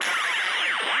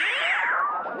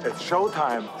It's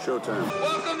showtime. Showtime.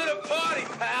 Welcome to the party,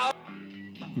 pal.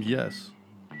 Yes.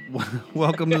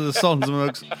 Welcome to the Sultans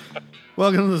and Smokes.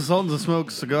 Welcome to the Sultans and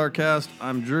Smokes Cigar Cast.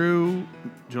 I'm Drew,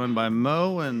 joined by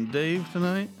Mo and Dave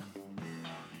tonight.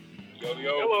 Yo.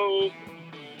 Hello.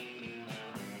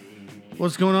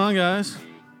 What's going on, guys?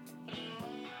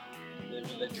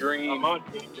 Living the dream. I'm on.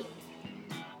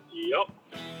 Yep.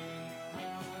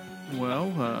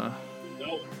 Well,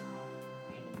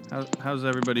 how's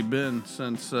everybody been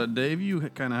since, Dave, you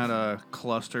kind of had a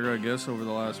cluster, I guess, over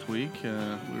the last week. We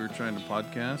were trying to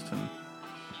podcast and...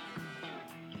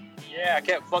 Yeah, I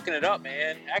kept fucking it up,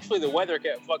 man. Actually, the weather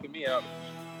kept fucking me up.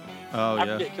 Oh,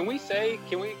 yeah. Can we say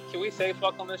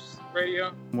fuck on this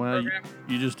radio program?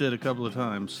 You just did a couple of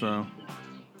times, so...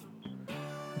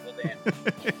 Well, damn.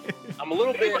 I'm a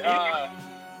little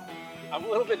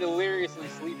bit deliriously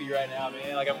sleepy right now,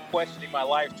 man. Like, I'm questioning my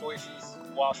life choices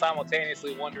while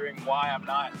simultaneously wondering why I'm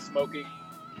not smoking.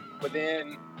 But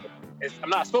then, I'm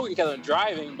not smoking because I'm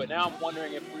driving, but now I'm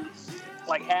wondering if we,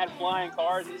 had flying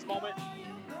cars in this moment,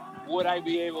 would I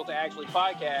be able to actually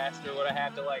podcast, or would I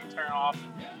have to, turn off,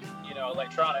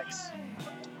 electronics?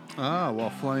 While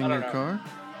flying your car?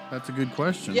 That's a good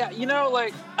question. Yeah,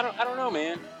 I don't know,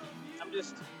 man. I'm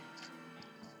just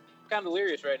kind of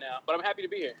delirious right now, but I'm happy to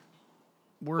be here.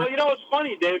 Well, it's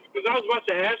funny, Dave, because I was about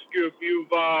to ask you if you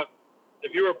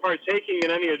were partaking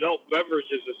in any adult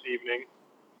beverages this evening,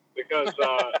 because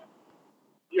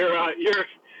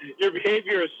your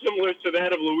behavior is similar to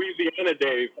that of Louisiana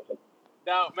Dave.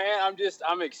 No, man,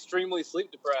 I'm extremely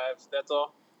sleep deprived. That's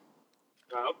all.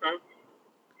 Okay.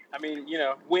 I mean,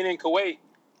 win in Kuwait.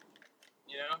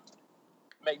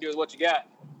 Make do with what you got.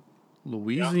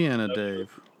 Louisiana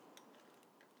Dave.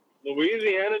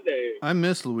 Louisiana Dave. I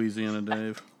miss Louisiana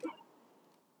Dave.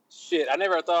 Shit, I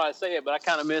never thought I'd say it, but I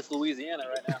kind of miss Louisiana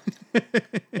right now.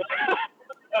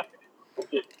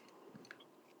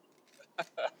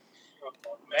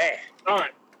 Man. All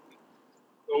right.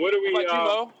 So what do we... What about you,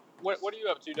 Mo? What are you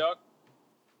up to, dog?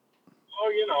 Oh,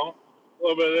 a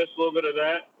little bit of this, a little bit of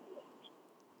that.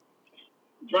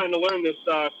 I'm trying to learn this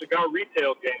cigar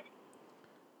retail game.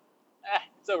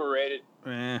 It's overrated.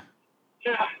 Eh.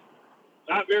 Yeah.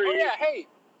 Not very... Oh, yeah, hey.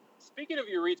 Speaking of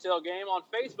your retail game, on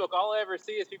Facebook, all I ever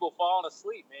see is people falling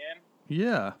asleep, man.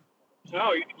 Yeah.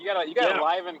 Oh, you gotta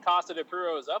liven Casa de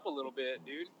Puros up a little bit,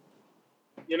 dude.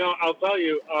 I'll tell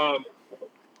you,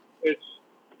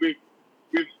 we've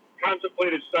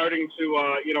contemplated starting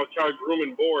to charge room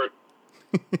and board,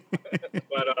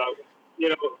 but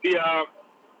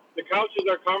the couches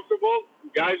are comfortable,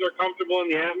 guys are comfortable in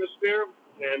the atmosphere,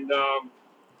 and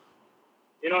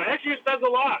actually it says a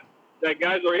lot that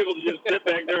guys are able to just sit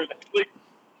back there and sleep.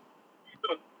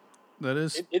 That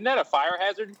is. Isn't that a fire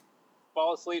hazard?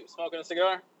 Fall asleep smoking a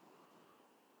cigar?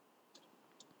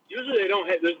 Usually they don't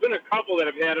have. There's been a couple that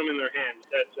have had them in their hands.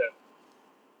 That's it.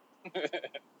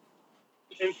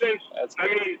 And since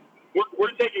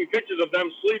we're taking pictures of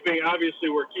them sleeping, obviously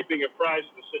we're keeping apprised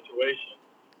of the situation.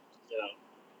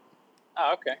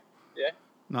 Oh, okay. Yeah.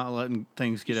 Not letting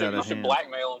things get out of hand. You should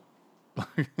blackmail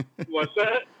them. What's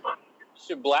that? You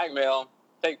should blackmail them.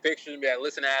 Take pictures and be like,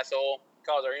 listen, asshole,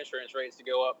 cause our insurance rates to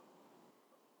go up.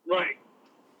 Right.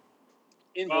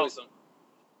 Invoice them.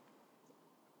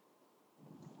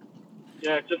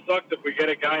 Yeah, it just sucks if we get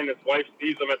a guy and his wife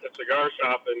sees him at the cigar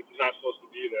shop and he's not supposed to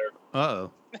be there.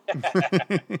 Uh-oh.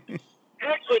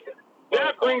 Actually,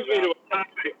 that brings me to a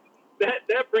topic.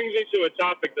 That brings me to a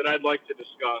topic that I'd like to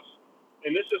discuss.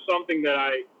 And this is something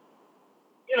that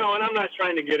and I'm not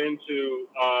trying to get into,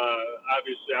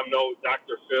 obviously I'm no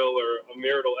Dr. Phil or a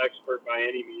marital expert by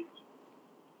any means.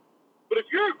 But if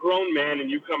you're a grown man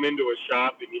and you come into a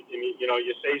shop and you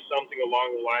say something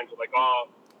along the lines of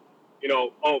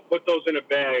put those in a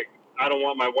bag, I don't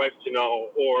want my wife to know,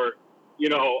 or,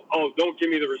 don't give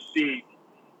me the receipt,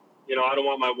 I don't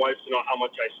want my wife to know how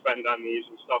much I spend on these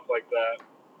and stuff like that.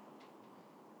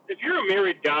 If you're a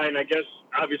married guy, and I guess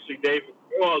obviously Dave,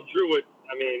 Drew would,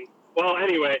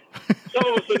 anyway, some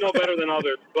of us would know better than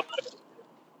others, but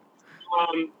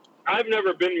I've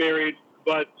never been married,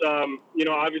 but,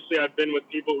 obviously I've been with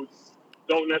people who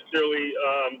don't necessarily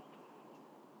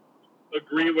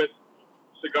agree with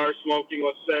cigar smoking,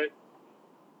 let's say.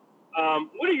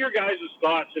 What are your guys'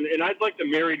 thoughts? And I'd like the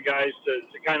married guys to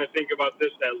kind of think about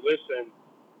this, that listen,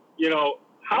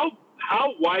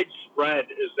 how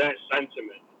widespread is that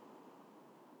sentiment?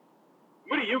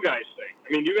 What do you guys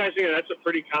think? Do you guys think that's a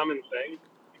pretty common thing?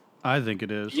 I think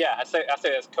it is. Yeah, I say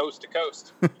that's coast to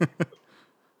coast.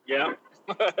 Yeah.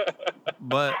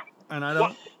 But, and I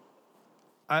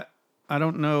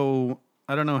don't know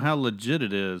how legit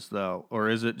it is, though, or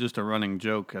is it just a running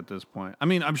joke at this point?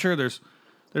 I'm sure there's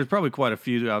there's probably quite a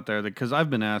few out there that, because I've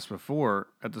been asked before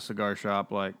at the cigar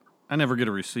shop, like, I never get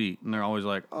a receipt. And they're always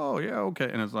like, oh, yeah, okay.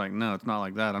 And it's like, no, it's not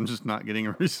like that. I'm just not getting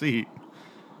a receipt.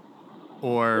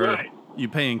 Or Right. you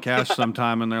pay in cash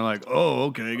sometime and they're like, oh,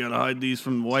 okay, got to hide these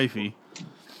from wifey.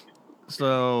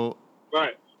 So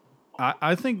Right.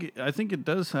 I think it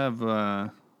does have,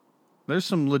 there's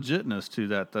some legitness to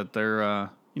that they're,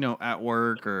 at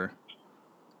work or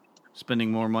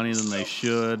spending more money than they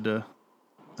should.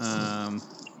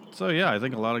 So yeah, I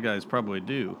think a lot of guys probably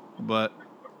do, but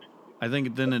I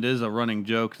think then it is a running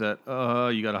joke that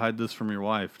you got to hide this from your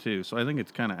wife too. So I think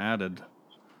it's kind of added.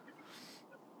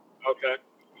 Okay.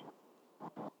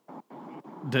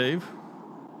 Dave?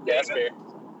 Yeah, that's fair.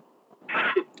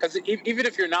 Because even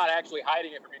if you're not actually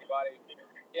hiding it from anybody,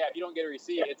 yeah, if you don't get a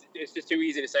receipt, it's just too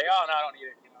easy to say, oh no, I don't need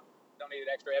it. Don't need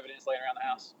extra evidence laying around the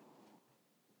house.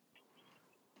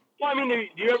 Well, I mean,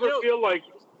 do you ever feel like?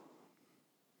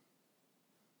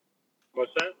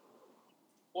 What's that?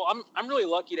 Well, I'm really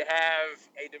lucky to have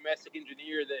a domestic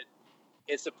engineer that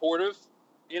is supportive.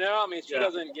 I mean, she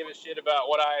doesn't give a shit about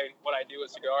what I do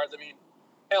with cigars. I mean,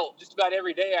 hell, just about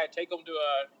every day I take them to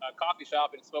a coffee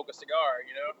shop and smoke a cigar.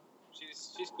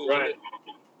 She's cool with it.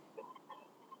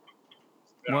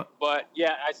 What? But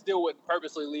yeah, I still wouldn't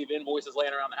purposely leave invoices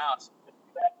laying around the house.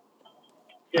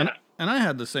 Yeah. And I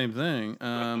had the same thing.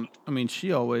 I mean,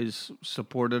 she always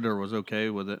supported or was okay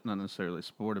with it. Not necessarily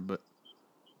supported, but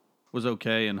was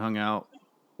okay and hung out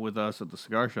with us at the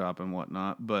cigar shop and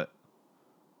whatnot. But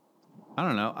I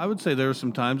don't know. I would say there were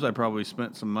some times I probably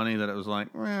spent some money that it was like,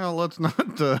 well, let's not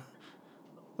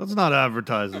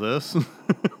advertise this.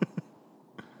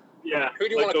 Yeah. Who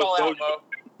do you want to call out, Mo?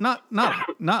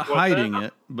 Not hiding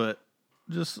it, but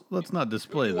just let's not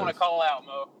display Who do you this. want to call out,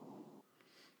 Mo?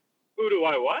 Who do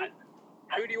I what?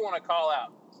 Who do you want to call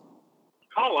out?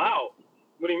 Call out?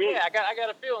 What do you mean? Yeah, I got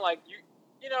a feeling like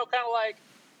kind of like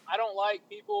I don't like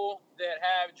people that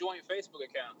have joint Facebook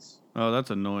accounts. Oh, that's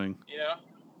annoying. Yeah.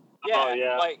 Oh,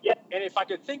 yeah. And if I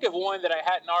could think of one that I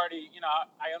hadn't already,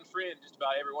 I unfriend just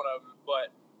about every one of them.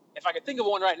 But if I could think of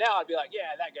one right now, I'd be like,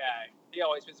 yeah, that guy. He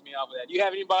always pisses me off with that. Do you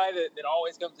have anybody that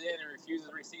always comes in and refuses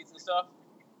receipts and stuff?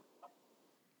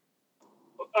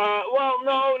 Well,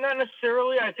 no, not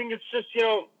necessarily. I think it's just,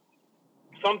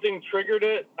 something triggered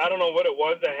it. I don't know what it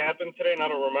was that happened today, and I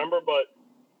don't remember, but,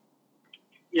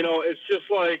 it's just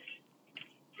like,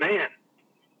 man,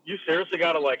 you seriously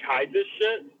got to, hide this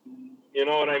shit? You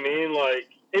know what I mean?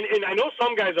 And I know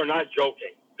some guys are not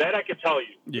joking. That I can tell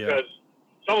you. Yeah. Because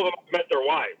some of them met their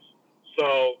wives.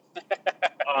 So,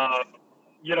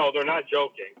 they're not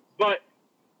joking. But,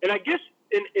 and I guess,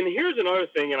 and here's another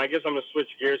thing, and I guess I'm going to switch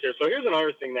gears here. So here's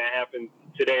another thing that happened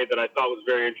today that I thought was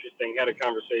very interesting. Had a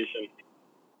conversation.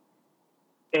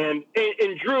 And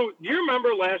Drew, do you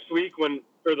remember last week or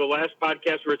the last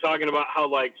podcast, we were talking about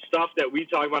how, stuff that we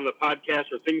talk about on the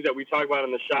podcast or things that we talk about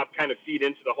in the shop kind of feed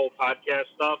into the whole podcast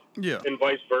stuff? Yeah. And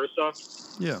vice versa?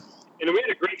 Yeah. And we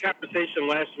had a great conversation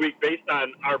last week based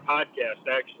on our podcast,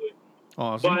 actually.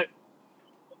 Awesome. But,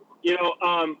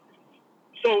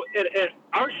 so at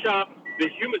our shop, the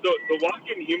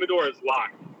walk-in humidor is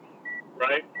locked,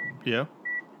 right? Yeah.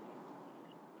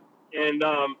 And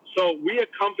so we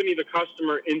accompany the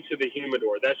customer into the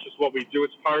humidor. That's just what we do.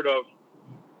 It's part of,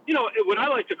 what I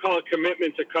like to call a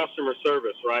commitment to customer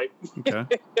service, right? Okay.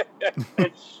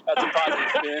 That's a positive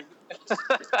spin.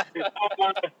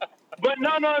 But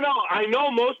no. I know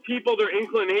most people, their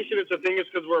inclination is to think it's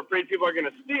because we're afraid people are going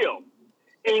to steal.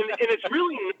 And it's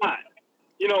really not.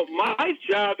 My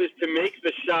job is to make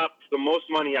the shop the most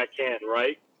money I can,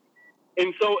 right?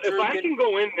 And so if I can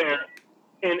go in there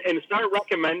and start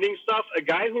recommending stuff, a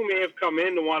guy who may have come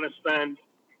in to want to spend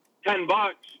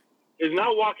 $10 is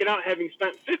now walking out having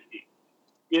spent $50.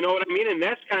 You know what I mean? And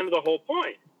that's kind of the whole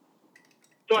point.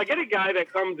 So I get a guy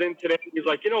that comes in today. He's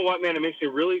like, you know what, man? It makes me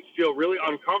really feel really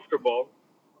uncomfortable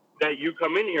that you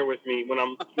come in here with me when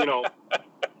I'm,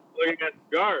 looking at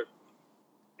cigars.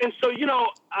 And so,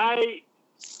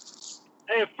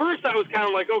 at first I was kind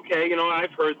of like, okay,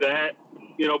 I've heard that,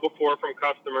 before from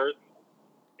customers.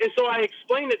 And so I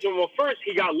explained it to him. Well, first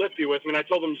he got lippy with me, and I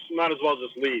told him, might as well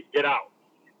just leave, get out.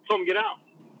 Told him, get out,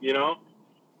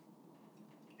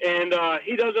 And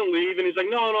he doesn't leave, and he's like,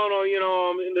 no,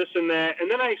 this and that. And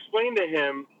then I explained to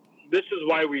him, this is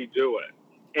why we do it.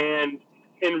 And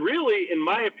really, in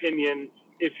my opinion,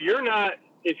 if you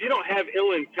don't have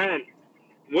ill intent,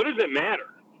 what does it matter?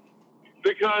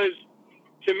 Because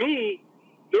to me,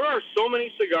 there are so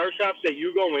many cigar shops that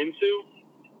you go into,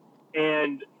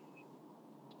 and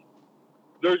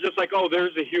they're just like, oh,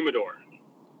 there's a humidor.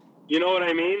 You know what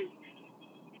I mean?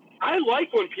 I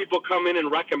like when people come in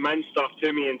and recommend stuff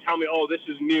to me and tell me, oh, this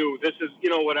is new, this is,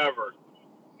 whatever.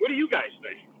 What do you guys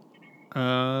think?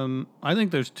 I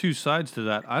think there's two sides to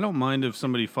that. I don't mind if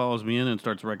somebody follows me in and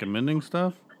starts recommending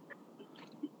stuff.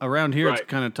 Around here, It's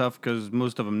kind of tough because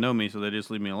most of them know me, so they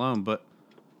just leave me alone. But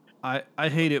I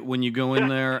hate it when you go in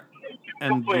there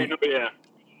and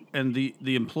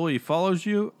the employee follows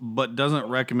you but doesn't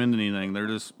recommend anything. They're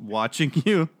just watching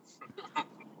you.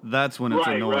 That's when it's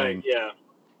annoying. Right, yeah.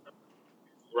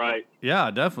 Right.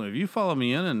 Yeah, definitely. If you follow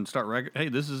me in and start, hey,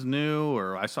 this is new,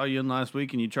 or I saw you in last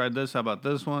week and you tried this, how about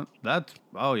this one?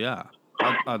 Oh, yeah.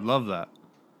 I'd love that.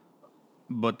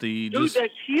 But Dude,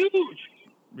 that's huge.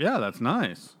 Yeah, that's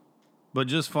nice. But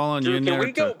just following you in there. Can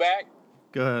we go back?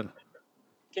 Go ahead.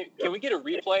 Can we get a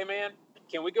replay, man?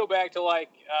 Can we go back to what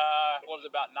was it,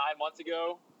 about 9 months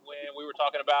ago when we were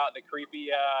talking about the creepy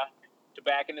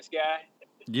tobacconist guy?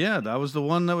 Yeah, that was the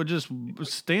one that would just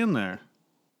stand there.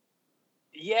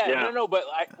 Yeah. No, but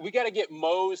we got to get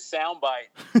Mo's soundbite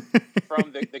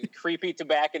from the creepy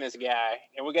tobacconist guy,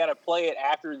 and we got to play it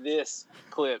after this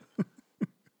clip.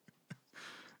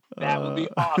 That would be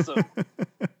awesome.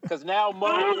 Because now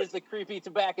Mo is the creepy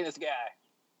tobacconist guy.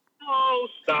 Oh,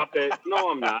 stop it.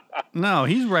 No, I'm not. No,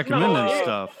 he's recommending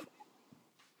stuff.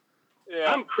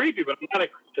 Yeah. I'm creepy, but I'm not a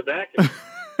tobacconist.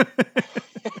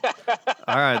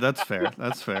 All right, that's fair.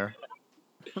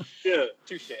 Yeah.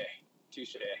 Touche.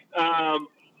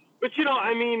 But,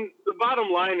 the bottom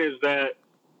line is that,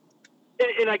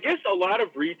 and I guess a lot of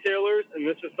retailers, and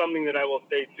this is something that I will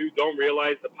say too, don't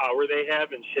realize the power they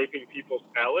have in shaping people's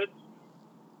palates.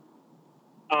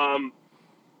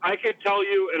 I could tell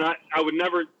you, and I would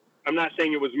never, I'm not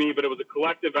saying it was me, but it was a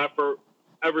collective effort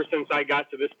ever since I got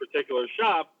to this particular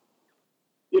shop.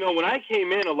 When I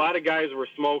came in, a lot of guys were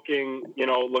smoking,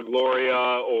 La Gloria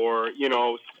or,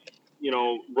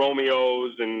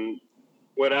 Romeos and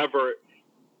whatever.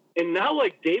 And now,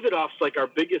 Davidoff's, our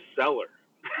biggest seller.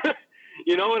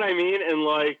 You know what I mean? And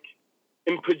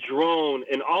Padron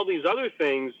and all these other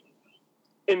things.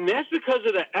 And that's because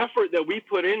of the effort that we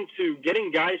put into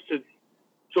getting guys to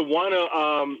want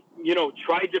to,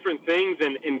 try different things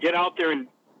and get out there and,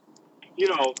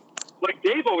 like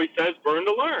Dave always says, burn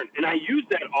to learn. And I use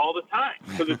that all the time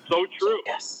because it's so true.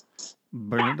 Yes.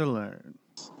 Burn to learn.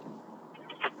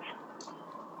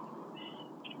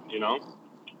 So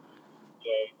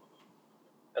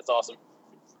that's awesome.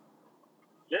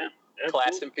 Yeah.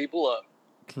 Classing people up.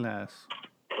 Class.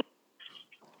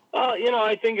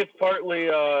 I think it's partly,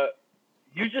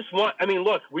 you just want,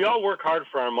 look, we all work hard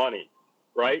for our money,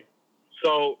 right?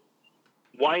 So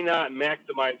why not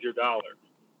maximize your dollar?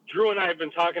 Drew and I have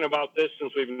been talking about this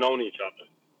since we've known each other,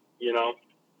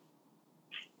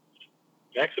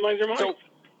 Maximize your money. So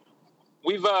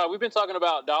we've been talking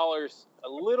about dollars a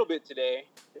little bit today.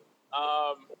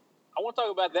 I want to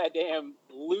talk about that damn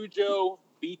Lujo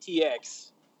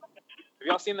BTX. Have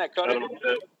y'all seen that cutter?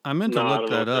 I meant to look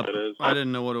that up. I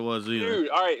didn't know what it was either. Dude,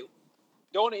 all right.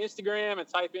 Go on to Instagram and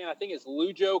type in, I think it's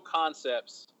Lujo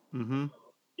Concepts. Mm-hmm.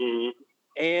 Mm-hmm.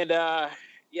 And, a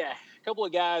couple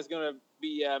of guys going to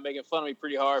be making fun of me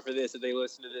pretty hard for this if they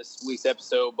listen to this week's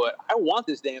episode. But I want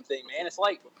this damn thing, man. It's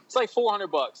like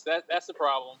 $400. That's the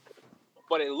problem.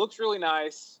 But it looks really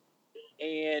nice.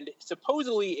 And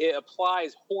supposedly it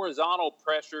applies horizontal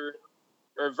pressure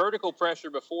or vertical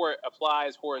pressure before it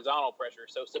applies horizontal pressure.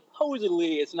 So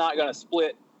supposedly it's not going to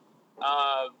split,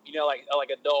 like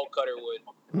a dull cutter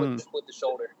would split the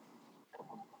shoulder.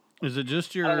 Is it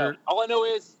just your? I don't know. All I know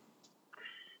is.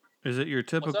 Is it your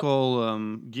typical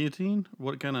guillotine?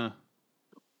 What kind of?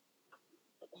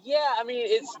 Yeah,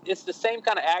 it's the same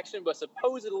kind of action, but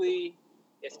supposedly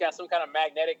it's got some kind of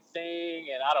magnetic thing,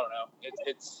 and I don't know.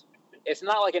 It's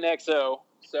not like an XO.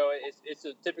 So it's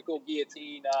a typical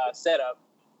guillotine setup,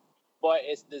 but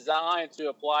it's designed to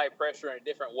apply pressure in a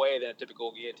different way than a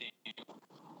typical guillotine.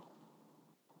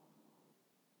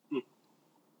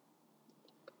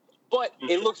 But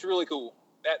it looks really cool.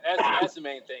 That's the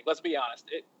main thing. Let's be honest.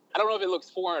 I don't know if it looks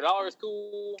 $400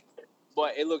 cool,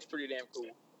 but it looks pretty damn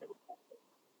cool.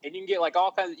 And you can get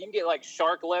all kinds. You can get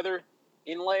shark leather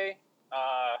inlay,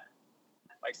 I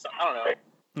don't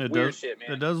know. Weird shit,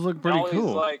 man. It does look pretty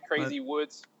cool. All these crazy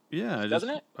woods. Yeah, doesn't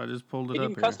it? I just pulled it and up.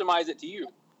 You can customize it to you.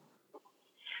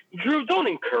 Drew, don't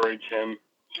encourage him.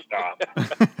 Stop.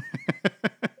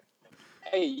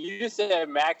 Hey, you just said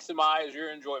maximize your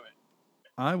enjoyment.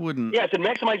 I wouldn't. Yeah, I said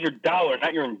maximize your dollar,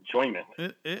 not your enjoyment.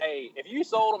 Hey, if you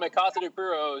sold them at Casa de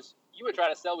Puros, you would try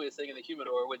to sell me this thing in the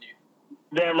humidor, wouldn't you?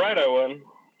 Damn right I would.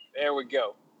 There we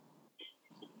go.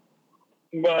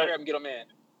 But I can get them in.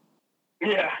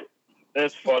 Yeah,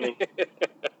 that's funny.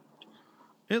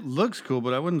 It looks cool,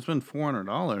 but I wouldn't spend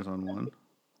 $400 on one.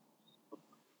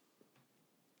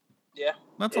 Yeah.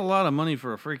 That's a lot of money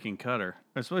for a freaking cutter,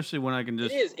 especially when I can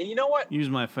just It is, and you know what? use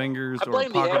my fingers I or a blame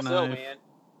the pocket XO, knife. man.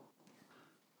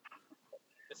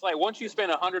 It's like once you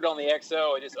spend $100 on the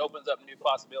XO, it just opens up new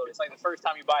possibilities. It's like the first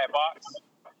time you buy a box,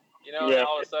 you know, and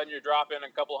all of a sudden you're dropping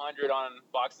a couple hundred on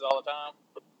boxes all the time.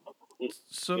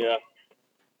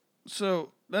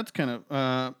 So that's kind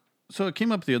of so it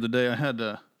came up the other day. I had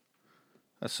a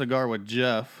cigar with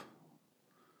Jeff.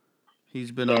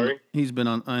 He's been on.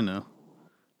 I know.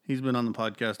 He's been on the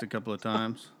podcast a couple of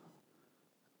times,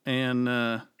 and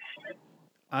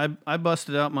I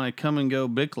busted out my Come and Go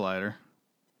Bic lighter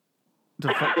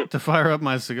to fire up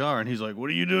my cigar, and he's like, "What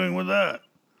are you doing with that?"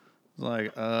 I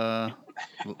was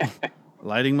like,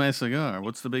 lighting my cigar.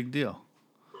 What's the big deal?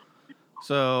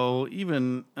 So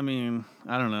even, I mean,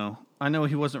 I don't know. I know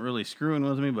he wasn't really screwing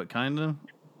with me, but kind of.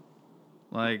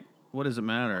 Like, what does it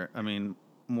matter? I mean,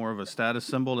 more of a status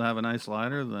symbol to have a nice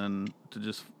lighter than to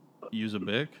just use a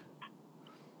Bic.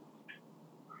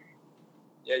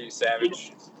 Yeah, you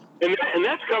savage. And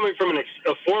that's coming from a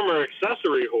former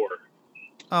accessory whore.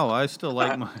 Oh, I still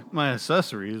like my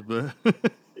accessories, but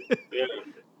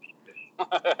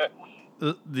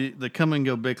the Come and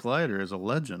Go Bic lighter is a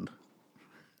legend.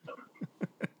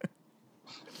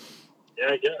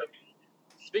 Yeah, I guess.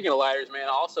 Speaking of lighters, man,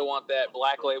 I also want that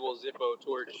Black Label Zippo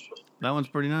torch. That one's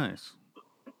pretty nice.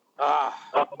 Man.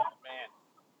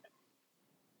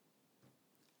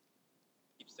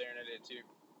 Keep staring at it, too.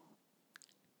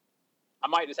 I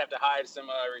might just have to hide some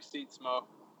receipts, Mo.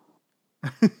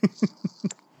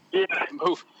 Yeah.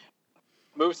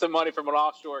 Move some money from an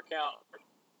offshore account.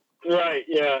 Right,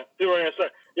 yeah.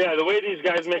 Yeah, the way these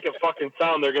guys make it fucking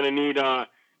sound, they're going to need,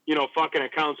 fucking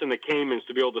accounts in the Caymans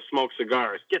to be able to smoke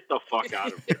cigars. Get the fuck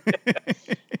out of here.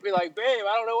 Be like, babe,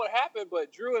 I don't know what happened,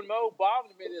 but Drew and Mo bombed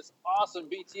me this awesome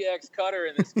BTX cutter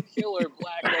and this killer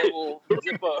Black Label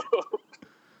Zippo.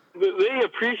 They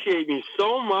appreciate me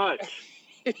so much.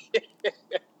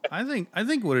 I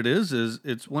think what it is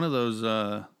it's one of those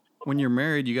when you're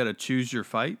married, you got to choose your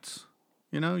fights,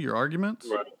 your arguments.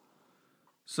 Right.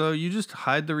 So you just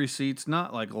hide the receipts,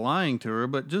 not like lying to her,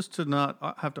 but just to not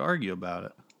have to argue about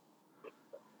it.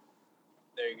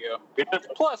 There you go. Yeah.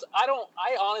 Plus, I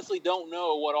honestly don't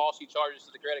know what all she charges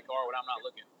to the credit card when I'm not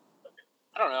looking.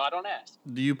 I don't know. I don't ask.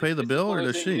 Do you pay the bill or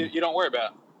does she? You don't worry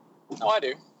about it. No, I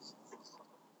do.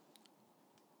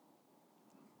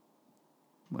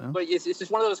 Well, but it's just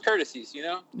one of those courtesies,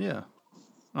 Yeah.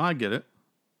 Oh, I get it.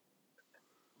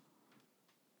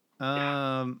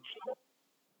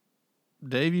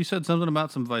 Dave, you said something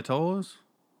about some Vitolas?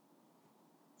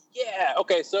 Yeah.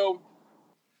 Okay. So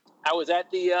I was at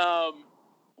the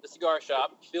cigar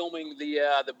shop filming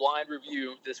the blind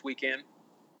review this weekend,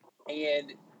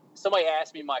 and somebody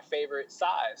asked me my favorite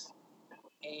size,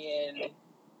 and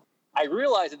I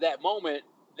realized at that moment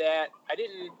that I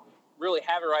didn't really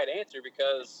have a right answer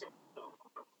because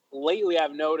lately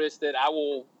I've noticed that I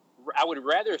would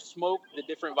rather smoke the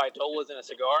different Vitolas in a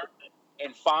cigar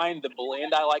and find the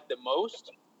blend I like the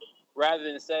most rather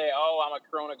than say, oh, I'm a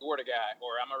Corona Gorda guy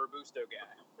or I'm a Robusto guy,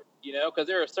 because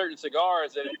there are certain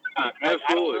cigars that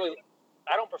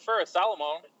I don't prefer a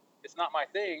Salomon. It's not my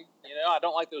thing. I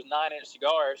don't like those 9-inch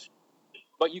cigars,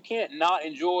 but you can't not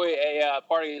enjoy a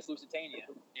Party Against Lusitania,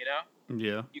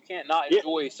 Yeah. You can't not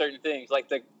enjoy certain things like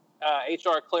the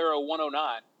HR Claro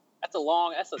 109. That's a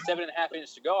 7.5-inch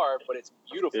cigar, but it's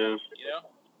beautiful,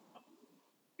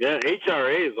 Yeah,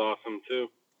 HRA is awesome, too.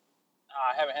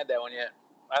 I haven't had that one yet.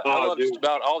 I love just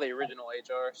about all the original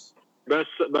HRs. Best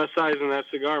size in that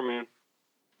cigar, man.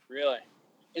 Really?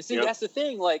 And see, that's the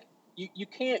thing. Like, you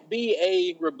can't be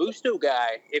a Robusto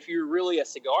guy if you're really a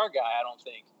cigar guy, I don't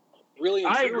think. Really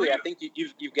and truly, I think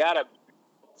you've got to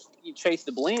chase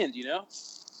the blend,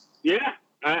 Yeah,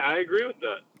 I agree with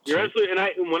that. You're absolutely.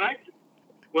 And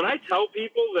when I tell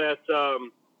people that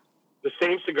the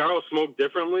same cigar will smoke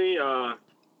differently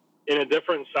in a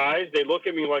different size, they look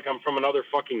at me like I'm from another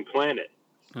fucking planet.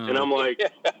 And I'm like,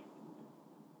 guys,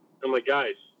 I'm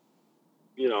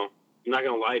not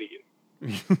gonna lie to you.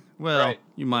 Well, right.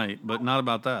 You might, but not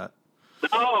about that.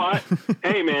 No,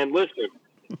 hey man, listen.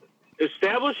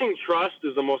 Establishing trust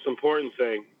is the most important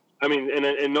thing. I mean,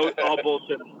 and no all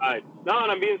bullshit aside. No,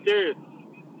 and I'm being serious.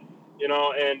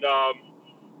 And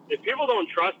if people don't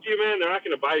trust you, man, they're not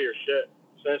gonna buy your shit.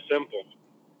 It's that simple.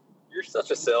 You're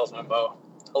such a salesman, Mo.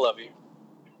 I love you.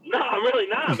 No, I'm really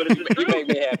not, but it's the truth. You make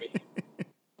me happy.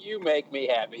 You make me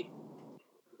happy.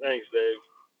 Thanks, Dave.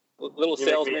 Little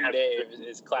salesman Dave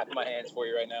is clapping my hands for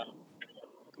you right now.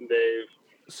 Dave.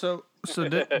 So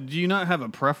do you not have a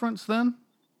preference then?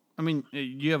 I mean,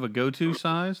 you have a go-to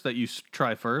size that you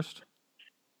try first?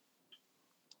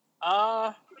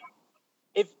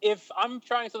 If I'm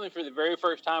trying something for the very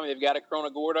first time and they've got a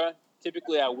Corona Gorda,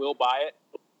 typically I will buy it.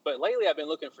 But lately I've been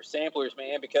looking for samplers,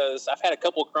 man, because I've had a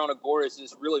couple of Corona Gordas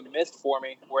just really missed for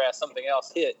me, whereas something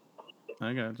else hit.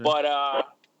 I got you. But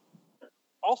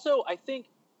also, I think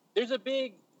there's a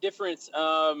big difference.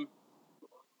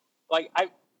 Like I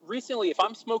recently, if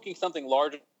I'm smoking something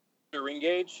larger ring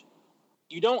gauge,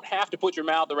 you don't have to put your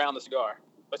mouth around the cigar.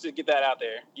 Let's just get that out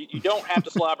there. You don't have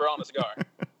to slobber on the cigar.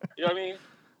 You know what I mean?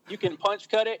 You can punch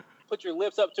cut it, put your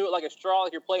lips up to it like a straw,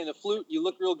 like you're playing the flute. You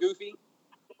look real goofy.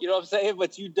 You know what I'm saying?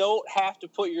 But you don't have to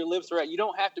put your lips around. You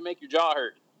don't have to make your jaw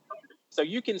hurt. So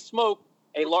you can smoke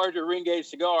a larger ring gauge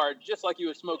cigar just like you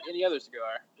would smoke any other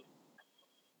cigar.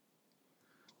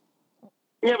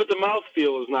 Yeah, but the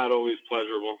mouthfeel is not always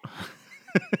pleasurable.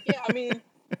 Yeah, I mean,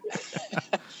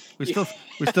 we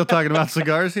still talking about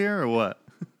cigars here or what?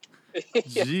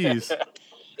 Jeez.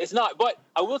 It's not, but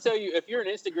I will tell you, if you're an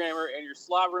Instagrammer and you're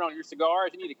slobbering on your cigars,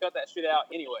 you need to cut that shit out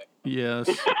anyway. Yes.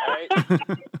 All right?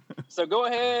 So go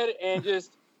ahead and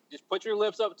just put your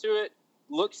lips up to it,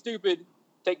 look stupid,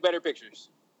 take better pictures.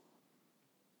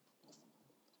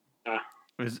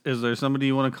 Is there somebody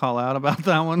you want to call out about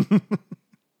that one?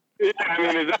 Yeah, I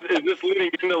mean, is this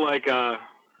leading into like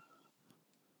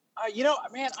you know,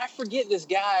 man, I forget this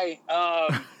guy.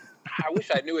 I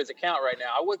wish I knew his account right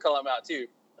now. I would call him out too.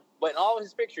 But in all of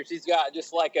his pictures, he's got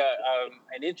just like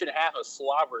an inch and a half of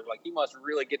slobber. Like, he must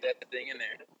really get that thing in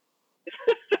there.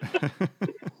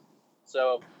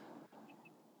 So,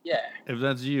 yeah. If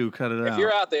that's you, cut it out. If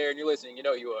you're out there and you're listening, you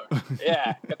know you are.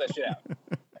 Yeah, cut that shit out.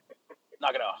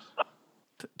 Knock it off.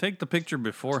 Take the picture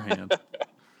beforehand.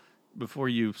 Before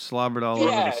you slobbered all over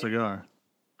the cigar.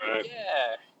 Right.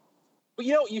 Yeah. But,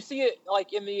 you know, you see it,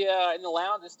 like, in the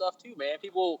lounge and stuff, too, man.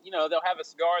 People, you know, they'll have a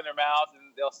cigar in their mouth, and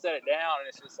they'll set it down, and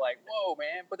it's just like, whoa,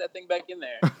 man, put that thing back in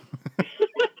there.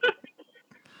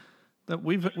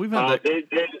 We've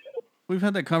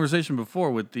had that conversation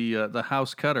before with the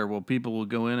house cutter, where people will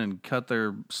go in and cut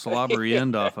their slobbery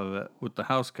end off of it with the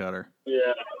house cutter.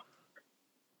 Yeah.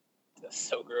 That's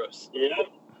so gross. Yeah.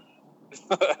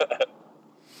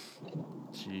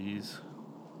 Jeez.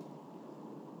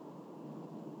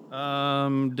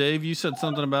 Dave, you said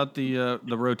something about the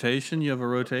rotation. You have a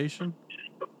rotation?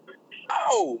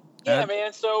 Oh, yeah,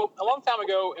 man. So a long time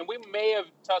ago, and we may have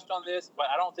touched on this, but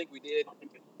I don't think we did.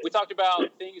 We talked about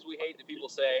things we hate that people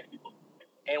say.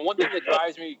 And one thing that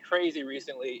drives me crazy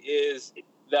recently is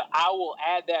that I will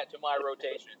add that to my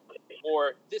rotation,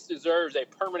 or this deserves a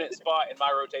permanent spot in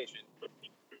my rotation.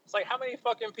 It's like, how many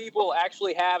fucking people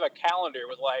actually have a calendar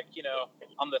with, like, you know,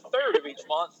 on the 3rd of each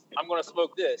month, I'm going to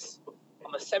smoke this.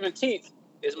 On the 17th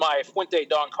is my Fuente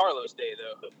Don Carlos day,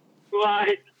 though. Well,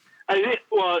 I think,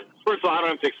 first of all, I don't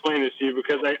have to explain this to you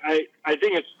because I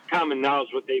think it's common knowledge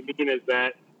what they mean is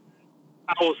that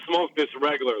I will smoke this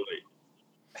regularly.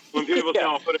 When people say,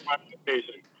 I'll put it in my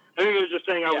rotation. I think they're just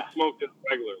saying I would smoke this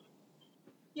regularly.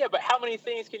 Yeah, but how many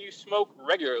things can you smoke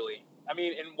regularly? I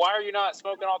mean, and why are you not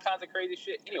smoking all kinds of crazy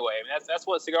shit anyway? I mean, that's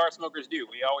what cigar smokers do.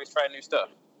 We always try new stuff.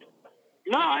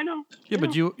 No, I know. Yeah,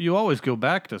 but you always go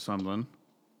back to something.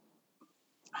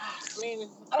 I mean,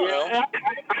 I don't know.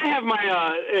 I have my,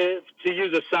 to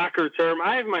use a soccer term,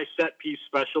 I have my set piece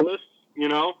specialists, you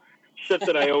know, shit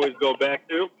that I always go back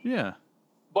to. Yeah.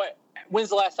 But when's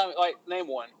the last time, like, name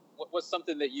one. What's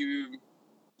something that you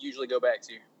usually go back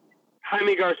to?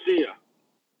 Jaime Garcia.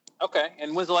 Okay,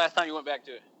 and when's the last time you went back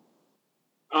to it?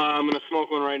 I'm going to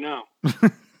smoke one right now.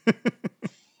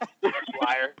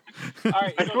 Liar. All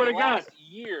right, I swear to God.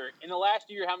 In the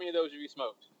last year, how many of those have you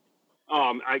smoked?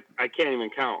 I can't even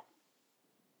count.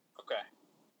 Okay.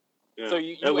 Yeah. So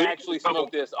you actually smoke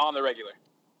this on the regular?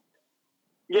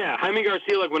 Yeah, Jaime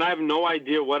Garcia, like when I have no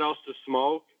idea what else to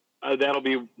smoke, that'll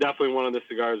be definitely one of the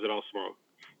cigars that I'll smoke.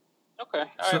 Okay.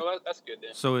 All right, well, that's good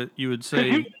then. So you would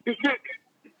say...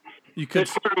 You could,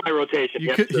 it's part of my rotation.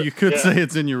 You could say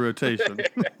it's in your rotation.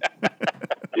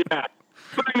 Yeah.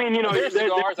 But I mean, you know, there's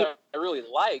cigars I really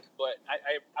like, but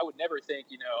I would never think,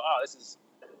 you know,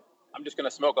 I'm just going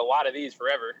to smoke a lot of these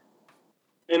forever.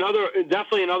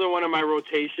 Definitely another one in my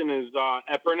rotation is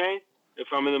Epernay. If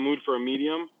I'm in the mood for a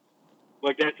medium,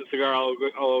 like that's a cigar I'll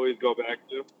always go back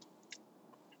to.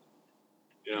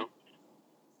 You know.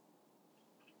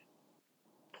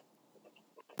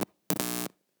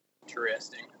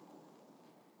 Interesting.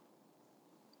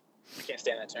 I can't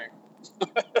stand that term.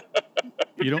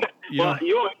 You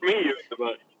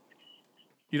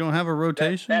don't have a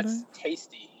rotation? That's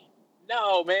tasty.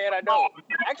 No, man, I don't.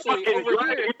 Actually, over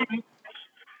here.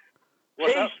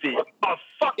 Tasty. Oh,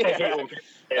 fuck. Yeah.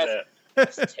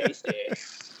 It's tasty.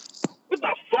 What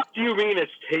the fuck do you mean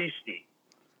it's tasty?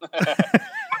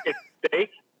 Fucking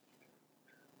steak?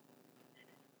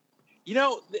 You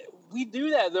know, we do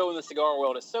that, though, in the cigar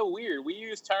world. It's so weird. We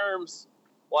use terms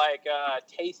like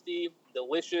tasty,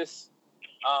 delicious.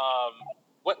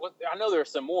 What? I know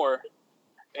there's some more.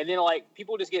 And then, like,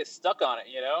 people just get stuck on it,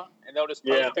 you know? And they'll just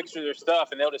post pictures of their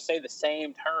stuff, and they'll just say the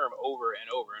same term over and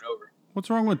over and over. What's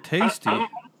wrong with tasty?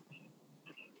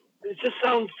 It just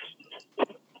sounds...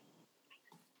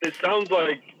 It sounds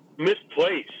like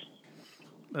misplaced.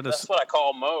 That's what I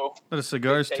call Mo. That a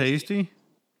cigar's tasty?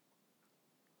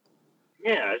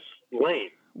 Yeah, it's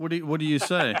lame. What do you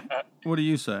say? What do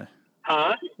you say?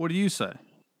 Huh? What do you say?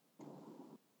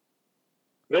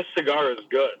 This cigar is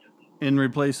good. In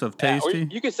replace of tasty?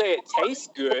 You could say it tastes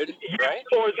good, right?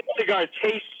 Or this cigar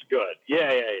tastes good.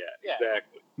 Yeah,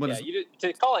 exactly.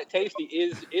 To call it tasty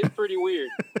is pretty weird.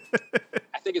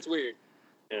 I think it's weird.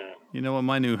 Yeah. You know what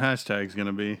my new hashtag's going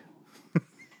to be?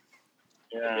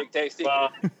 Yeah. Big tasty.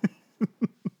 Well,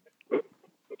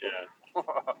 yeah.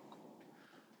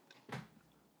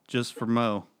 Just for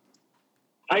Mo.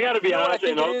 I got to be honest. I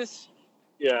think it is?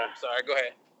 Yeah. Sorry, go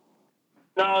ahead.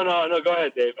 No. Go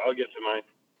ahead, Dave. I'll get to mine.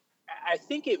 I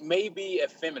think it may be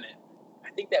effeminate.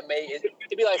 I think that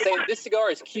it'd be like saying this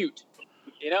cigar is cute.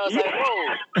 You know, it's like,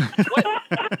 whoa. What?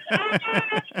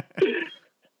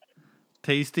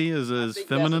 Tasty is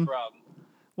feminine. That's a problem.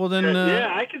 Well, then.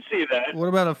 Yeah, I can see that. What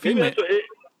about a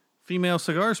female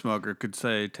cigar smoker could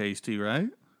say tasty, right?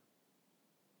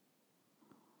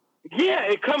 Yeah,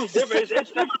 it comes different.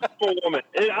 It's different from a woman.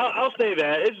 I'll say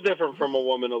that. It's different from a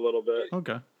woman a little bit.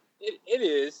 Okay. It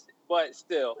is, but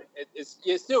still,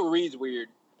 it still reads weird.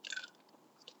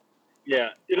 Yeah.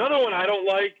 Another one I don't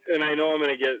like, and I know I'm going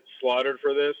to get slaughtered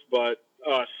for this, but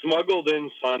smuggled in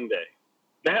Sunday.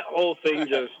 That whole thing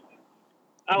just,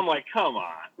 I'm like, come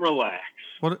on, relax.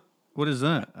 What is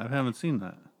that? I haven't seen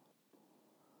that.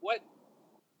 What?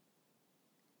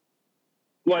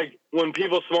 Like when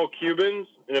people smoke Cubans,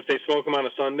 and if they smoke them on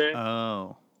a Sunday.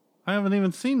 Oh. I haven't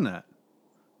even seen that.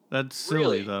 That's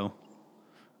silly, though.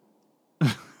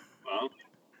 Well.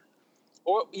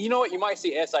 Or, you know what? You might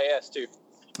see SIS, too.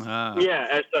 Ah. Yeah,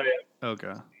 SIS. Okay.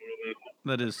 Mm-hmm.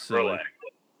 That is silly. Relax.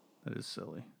 That is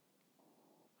silly.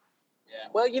 Yeah.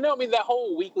 Well, that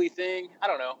whole weekly thing, I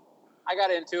don't know. I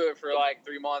got into it for like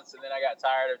 3 months, and then I got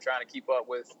tired of trying to keep up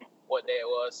with what day it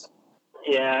was.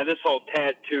 Yeah, this whole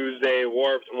Tat Tuesday,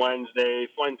 Warped Wednesday,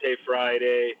 Fuente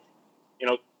Friday,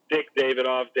 Dick David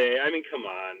off day. I mean, come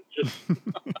on.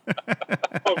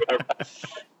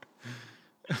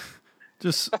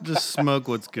 Just Just smoke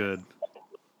what's good.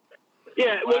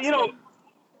 Yeah, well,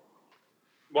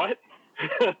 what?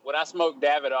 When I smoke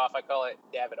David off, I call it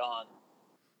David on.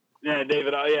 Yeah,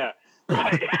 David, yeah.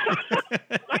 Right.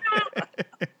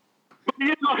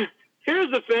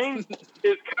 Here's the thing,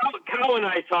 is Kyle and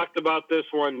I talked about this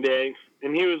one day,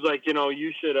 and he was like,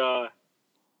 you should, you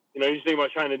should think about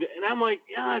trying to do, and I'm like,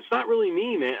 yeah, it's not really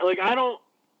me, man. Like, I don't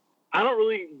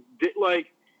really,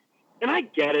 like, and I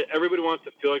get it. Everybody wants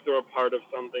to feel like they're a part of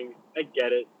something. I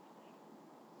get it.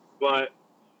 But,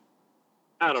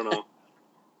 I don't know.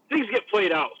 Things get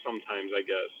played out sometimes, I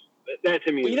guess. That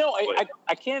to me. Well,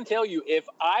 I can tell you, if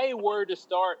I were to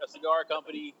start a cigar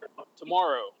company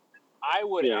tomorrow, I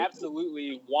would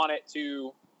absolutely want it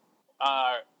to,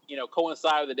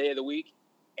 coincide with the day of the week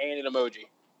and an emoji.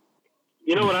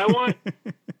 You know what I want?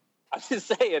 I'm just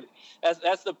saying,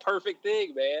 that's the perfect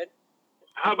thing, man.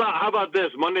 How about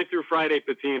this? Monday through Friday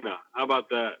patina. How about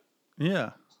that?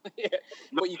 Yeah. Yeah.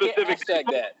 But you can't hashtag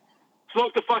that.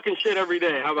 Smoke the fucking shit every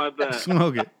day. How about that?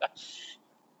 Smoke it.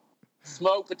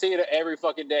 Smoke patina every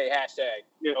fucking day. Hashtag.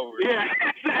 Yeah. Over. Yeah.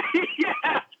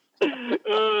 Yeah.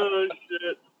 Oh,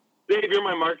 shit. Dave, you're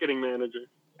my marketing manager.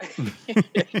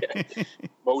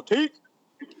 Boutique?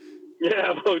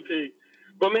 Yeah, boutique.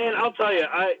 But, man, I'll tell you,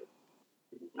 I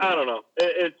don't know.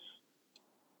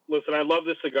 Listen, I love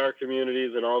the cigar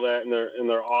communities and all that, and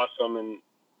they're awesome.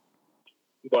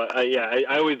 But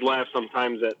I always laugh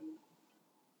sometimes at,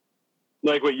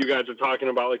 like what you guys are talking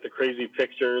about, like the crazy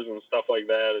pictures and stuff like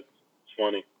that. It's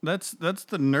funny. That's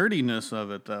the nerdiness of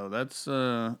it, though. That's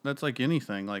like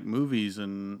anything, like movies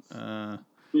and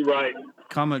right,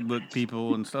 comic book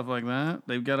people and stuff like that.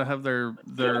 They've got to have their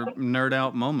nerd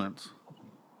out moments.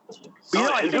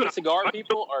 I think cigar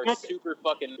people are super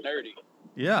fucking nerdy.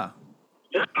 Yeah.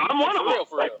 I'm one of them.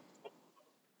 For real.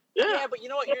 Yeah, but you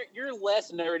know what? You're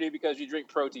less nerdy because you drink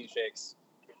protein shakes.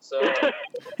 So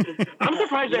I'm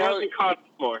surprised they haven't caught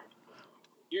more.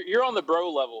 You're on the bro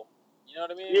level. You know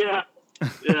what I mean? Yeah.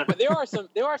 But there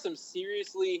are some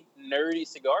seriously nerdy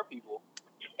cigar people.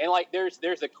 And like, there's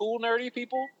the cool nerdy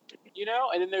people, you know,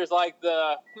 and then there's like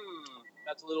the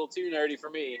that's a little too nerdy for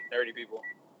me, nerdy people,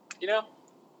 you know.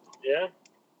 Yeah.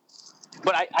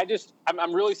 But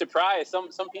I'm really surprised.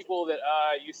 Some people that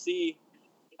you see,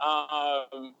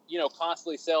 you know,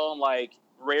 constantly selling like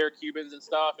rare Cubans and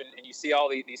stuff, and you see all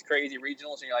these crazy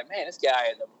regionals, and you're like, man, this guy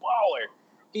is a baller.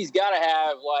 He's got to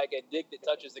have like a dick that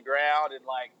touches the ground and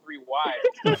like 3 wives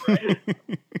and stuff, right?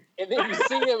 And then you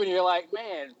see him and you're like,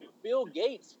 man, Bill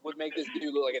Gates would make this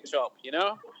dude look like a chump, you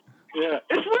know? Yeah.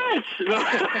 It's Rich!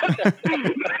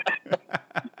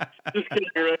 Just kidding,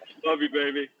 Rich. Love you,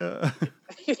 baby.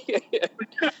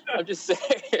 I'm just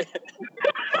saying.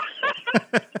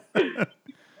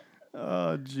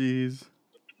 Oh, jeez.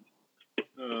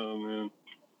 Oh, man.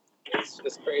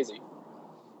 It's crazy.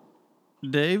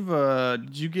 Dave,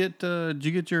 did you get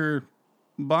your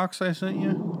box I sent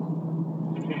you?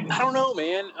 I don't know,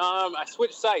 man. I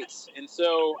switched sites, and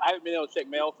so I haven't been able to check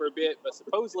mail for a bit. But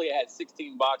supposedly, I had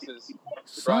 16 boxes.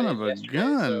 Son of a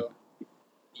gun! So,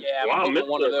 yeah, wow, I'm hoping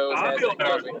one of those has a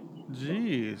coffee.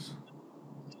 Jeez.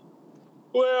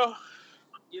 Well,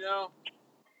 you know,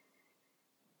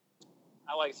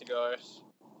 I like cigars.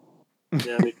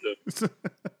 Yeah, me too.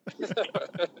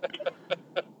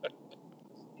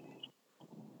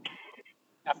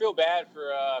 I feel bad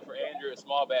for Andrew at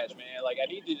Small Batch, man. Like, I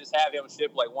need to just have him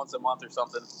ship like once a month or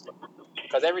something.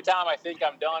 Because every time I think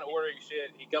I'm done ordering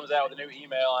shit, he comes out with a new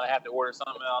email and I have to order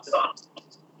something else.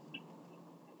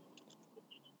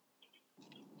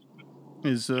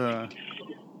 He's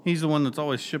the one that's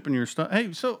always shipping your stuff.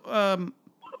 Hey, so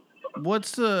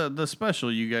what's the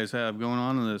special you guys have going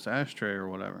on in this ashtray or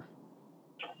whatever?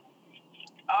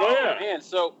 Oh, yeah. Man,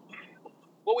 so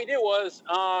what we did was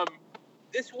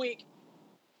this week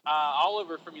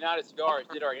Oliver from United Cigars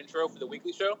did our intro for the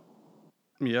weekly show.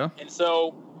 Yeah. And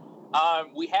so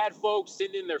we had folks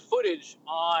send in their footage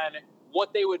on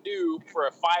what they would do for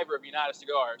a $5 of United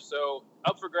Cigars. So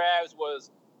up for grabs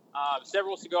was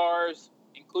several cigars,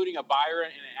 including a Byron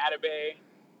and an Atabey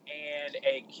and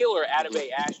a killer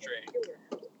Atabey ashtray.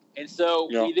 And so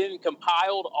we then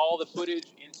compiled all the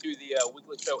footage into the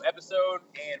weekly show episode,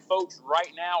 and folks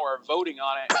right now are voting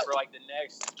on it for like the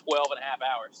next 12 and a half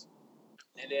hours.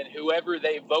 And then whoever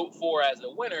they vote for as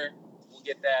the winner will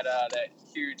get that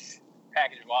huge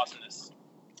package of awesomeness.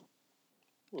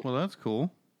 Well, that's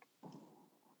cool.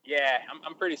 Yeah,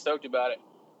 I'm pretty stoked about it.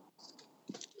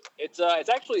 It's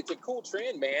a cool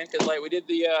trend, man, because like we did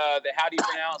the how do you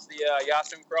pronounce the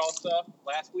Yasum Crawl stuff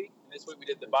last week, and this week we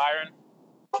did the Byron.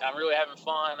 I'm really having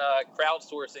fun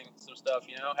crowdsourcing some stuff,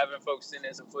 you know, having folks send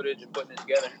in some footage and putting it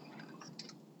together.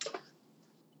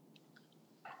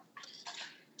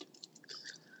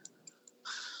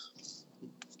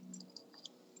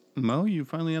 Mo, you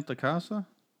finally at the casa?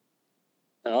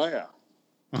 Oh yeah.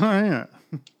 Oh yeah.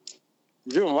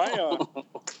 Dude,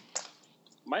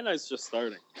 my night's just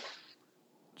starting.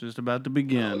 Just about to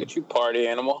begin. Look at you, party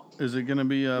animal. Is it going to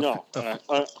be a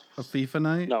FIFA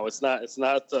night? No, it's not. It's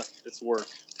not. It's work.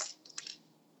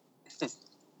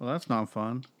 Well, that's not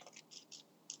fun.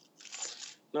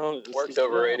 No, work's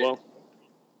overrated. Well,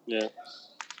 yeah.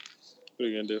 What are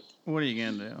you gonna do? What are you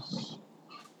gonna do?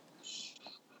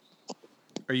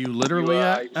 Are you literally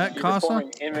at casa?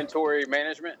 Performing inventory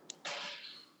management.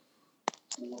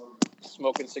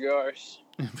 Smoking cigars.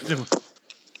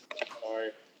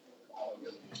 Sorry.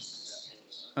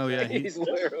 Oh yeah, he's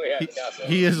literally at casa.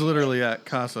 He is literally at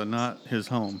casa, not his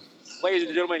home. Ladies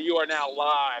and gentlemen, you are now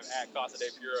live at Casa de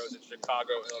Puros in Chicago,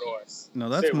 Illinois. No,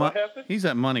 that's he's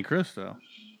at Monte Cristo.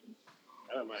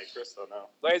 I'm at Monte Cristo now.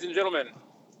 Ladies and gentlemen,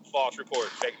 false report,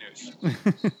 fake news.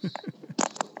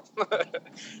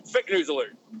 Fake news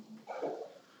alert.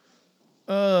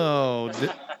 Oh,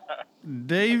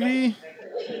 Davey.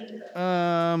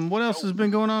 What else has been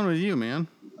going on with you, man?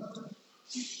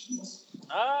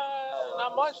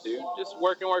 Not much, dude. Just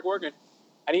working.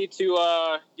 I need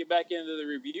to get back into the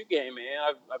review game,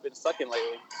 man. I've been sucking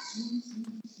lately.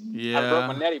 Yeah. I broke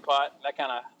my neti pot. That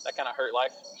kind of hurt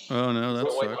life. Oh no, that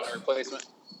waiting sucks. on a replacement.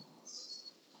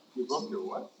 You broke your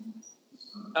what?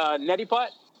 Neti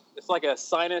pot. It's like a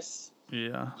sinus.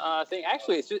 Yeah. Thing.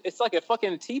 Actually, it's like a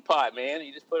fucking teapot, man.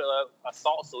 You just put a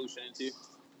salt solution into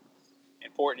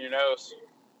and pour it in your nose.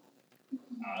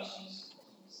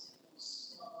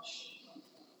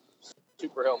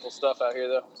 Super helpful stuff out here,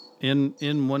 though.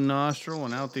 In one nostril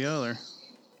and out the other.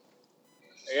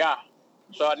 Yeah.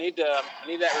 So I need that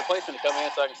replacement to come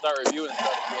in so I can start reviewing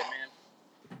stuff again, man.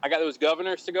 I got those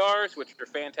Governor cigars, which are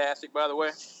fantastic, by the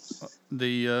way.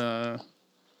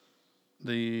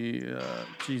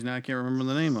 Geez, now I can't remember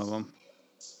the name of them.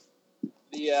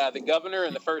 The Governor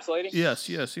and the First Lady. Yes.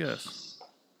 Yeah,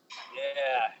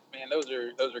 man, those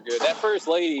are good. That First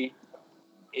Lady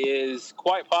is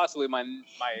quite possibly my man.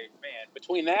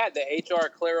 Between that, the HR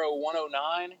Claro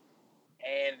 109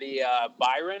 and the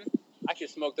Byron, I could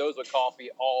smoke those with coffee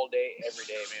all day, every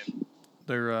day,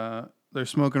 man. They're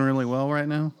smoking really well right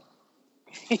now.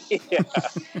 Yeah.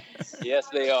 Yes,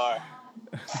 they are.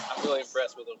 I'm really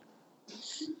impressed with them.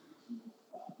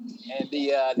 And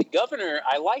the Governor,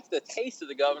 I like the taste of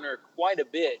the Governor quite a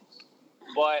bit,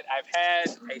 but I've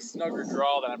had a snugger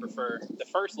draw that I prefer. The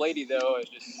First Lady, though, is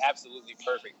just absolutely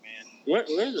perfect, man.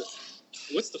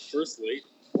 What's the First Lady?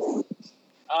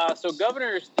 So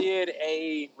Governors did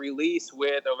a release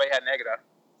with Oveja Negra,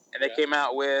 and they came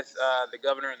out with the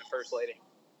Governor and the First Lady.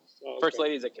 Oh, okay. First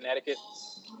Lady is a Connecticut.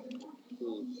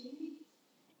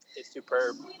 It's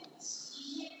superb.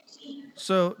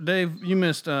 So, Dave, you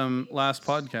missed last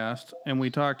podcast, and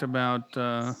we talked about.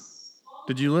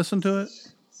 Did you listen to it?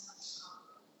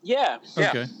 Yeah.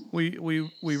 Okay.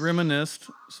 We reminisced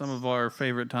some of our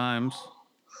favorite times.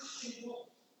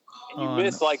 And you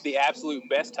missed like the absolute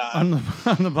best time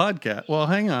on the podcast. Well,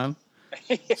 hang on.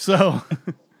 So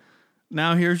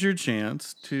now here's your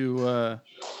chance to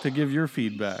give your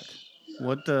feedback.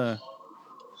 What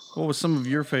was some of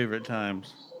your favorite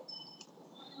times?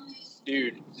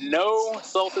 Dude, no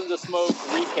Sultans of Smoke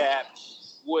recap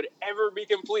would ever be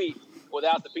complete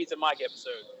without the Pizza Mike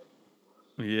episode.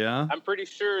 Yeah. I'm pretty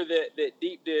sure that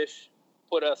Deep Dish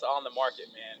put us on the market,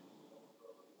 man.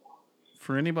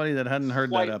 For anybody that hadn't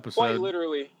heard that episode, quite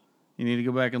literally, you need to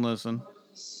go back and listen.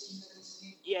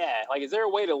 Yeah, like, is there a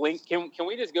way to link? Can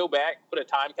we just go back, put a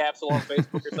time capsule on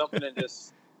Facebook or something, and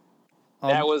just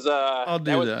I'll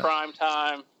do that. Prime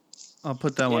time. I'll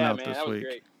put that one out this that was week.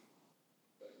 Great.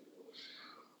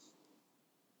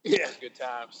 Yeah, good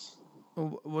times.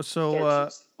 So,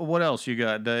 what else you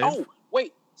got, Dave? Oh,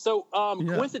 wait. So,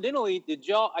 coincidentally, did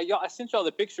y'all? I sent y'all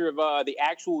the picture of the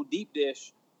actual deep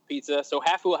dish pizza. So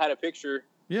Halfwheel had a picture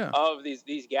of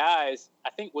these guys. I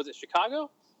think, was it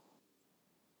Chicago?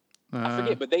 I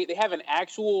forget, but they have an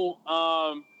actual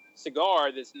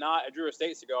cigar that's not a Drew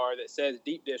Estate cigar that says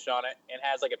deep dish on it and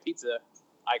has like a pizza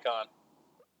icon.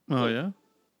 Oh, yeah?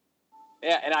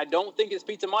 Yeah, and I don't think it's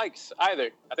Pizza Mike's either.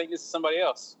 I think this is somebody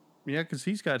else. Yeah, because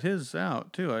he's got his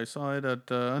out, too. I saw it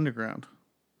at Underground.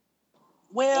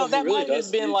 Well, that might have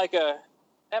just been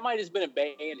that might have just been a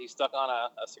band he stuck on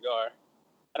a cigar.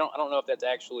 I don't know if that's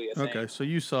actually a thing. Okay, so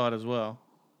you saw it as well.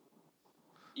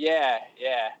 Yeah.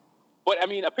 But, I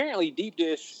mean, apparently Deep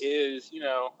Dish is,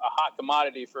 a hot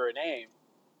commodity for a name.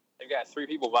 They've got 3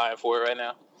 people vying for it right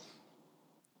now.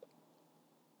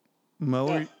 Mo,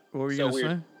 what were you going to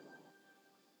say?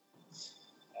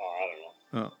 Oh, I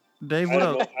don't know. Oh. Dave, what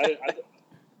else?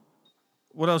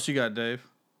 What else you got, Dave?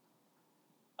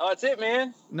 Oh, that's it,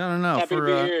 man. No. Happy to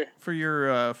be here. For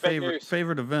your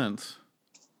favorite events.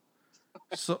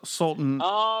 Sultan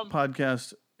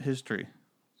podcast history.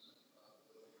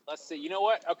 Let's see. You know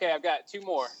what? Okay, I've got 2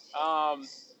 more. I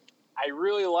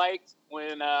really liked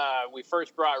when we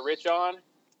first brought Rich on.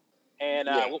 And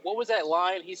what was that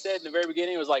line he said in the very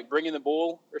beginning? It was like bringing the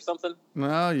bull or something.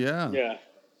 Oh, yeah. Yeah.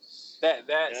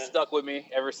 That stuck with me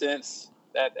ever since.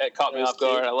 That caught me off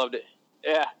guard. I loved it.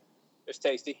 Yeah. It was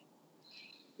tasty.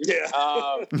 Yeah.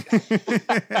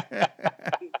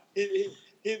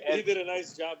 He did a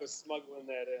nice job of smuggling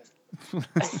that in.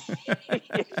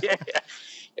 Yeah.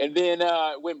 And then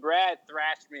when Brad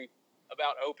thrashed me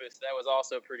about Opus, that was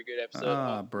also a pretty good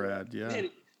episode. Brad, yeah. Man,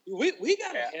 we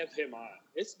gotta have him on.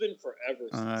 It's been forever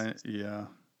since. Yeah.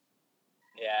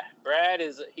 Yeah, Brad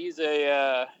he's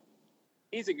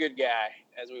a good guy,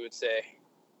 as we would say.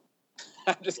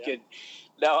 I'm just kidding.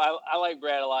 No, I like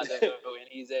Brad a lot, though, and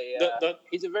he's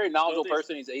a very knowledgeable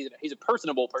person. He's a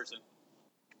personable person.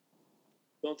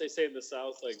 Don't they say in the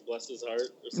South, like, bless his heart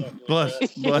or something bless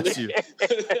you.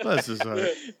 Bless his heart.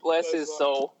 Bless his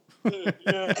soul.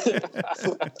 Yeah.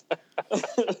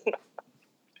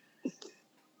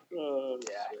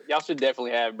 Y'all should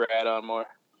definitely have Brad on more.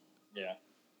 Yeah.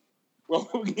 Well,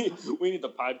 we need the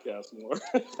podcast more.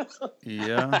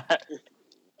 Yeah.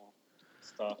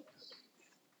 Stuff.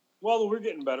 Well, we're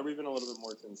getting better. We've been a little bit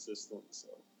more consistent. So.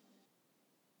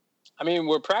 I mean,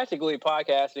 we're practically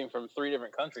podcasting from 3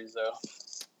 different countries, though.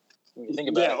 When you think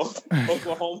about it.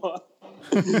 Oklahoma.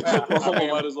 Oklahoma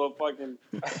might as well fucking.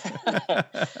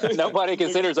 Nobody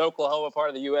considers Oklahoma part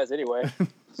of the U.S. anyway.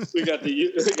 We got the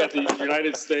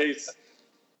United States,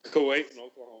 Kuwait, and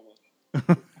Oklahoma.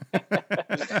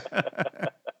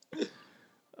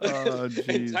 Oh, jeez.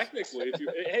 And technically,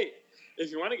 if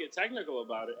you want to get technical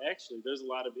about it, actually, there's a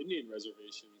lot of Indian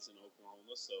reservations in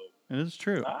Oklahoma. So it is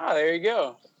true. There you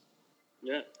go.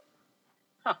 Yeah.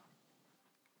 Huh.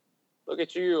 Look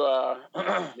at you,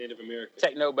 Native American.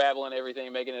 techno babbling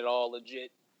everything, making it all legit.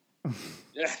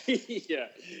 Yeah.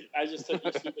 I just took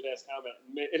your stupid ass comment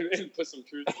and put some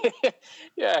truth in it.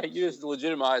 Yeah, you just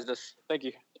legitimized us. Thank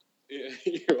you. Yeah,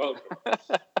 you're welcome.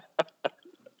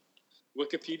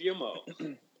 Wikipedia Mo.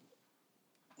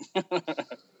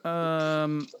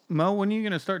 Mo, when are you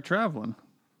going to start traveling?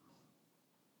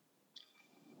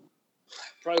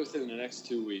 Probably within the next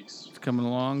 2 weeks. It's coming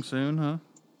along soon, huh?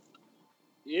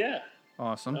 Yeah.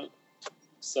 Awesome. I'm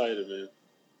excited, man.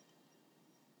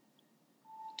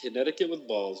 Connecticut with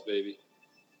balls, baby.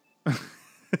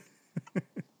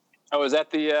 Oh, is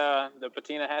that the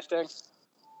patina hashtag?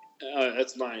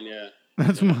 That's mine, yeah.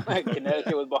 That's my...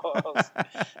 Connecticut with balls.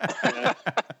 Yeah.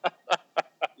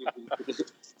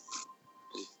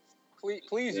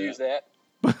 Please use that.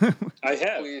 I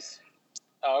have. Please.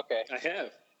 Oh, okay. I have.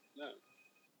 No.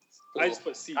 Cool. I just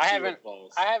put CT with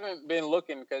balls. I haven't been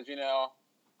looking because, you know,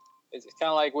 it's kind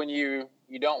of like when you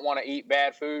don't want to eat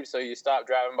bad food, so you stop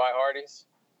driving by Hardee's.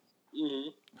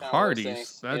 Mm-hmm.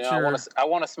 Hardee's? That's I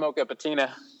want to smoke a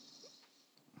patina.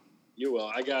 You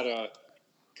will. I got a...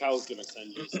 Kyle's going to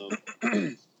send you some.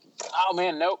 Oh,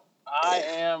 man, nope.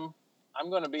 I'm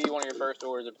going to be one of your first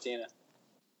orders of patina.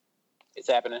 It's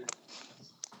happening.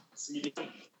 See?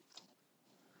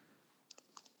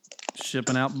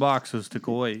 Shipping out boxes to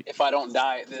Kuwait. If I don't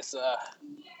die at this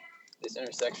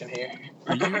intersection here.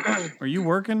 Are you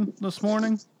working this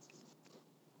morning?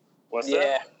 What's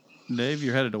that? Dave,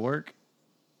 you're headed to work?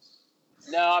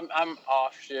 No, I'm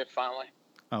off shift finally.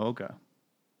 Oh, okay.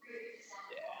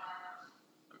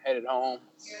 I'm headed home.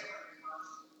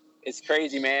 It's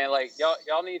crazy, man. Like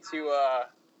y'all need to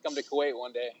come to Kuwait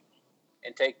one day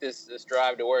and take this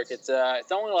drive to work. It's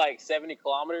only like 70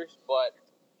 kilometers, but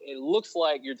it looks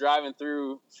like you're driving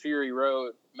through Fury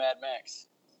Road, Mad Max.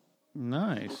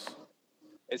 Nice.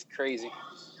 It's crazy.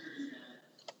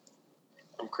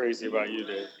 I'm crazy about you,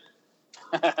 Dave.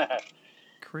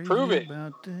 Crazy Prove it.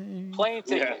 About Dave. Plane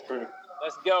ticket. Yeah.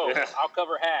 Let's go. Yeah. I'll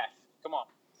cover half. Come on.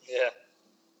 Yeah.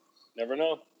 Never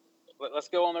know. Let's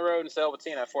go on the road and sell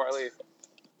patina before I leave.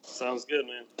 Sounds good,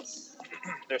 man.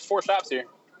 There's 4 shops here.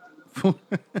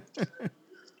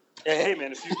 Hey,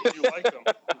 man, if you like them,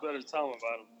 you better tell them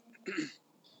about them.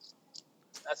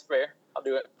 That's fair. I'll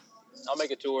do it. I'll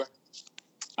make a tour.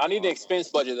 I need the expense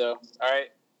budget, though. All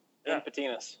right? Yeah. And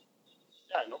patinas.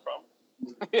 Yeah, no problem.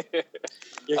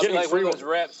 You're getting like one of those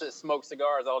reps that smoke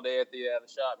cigars all day at the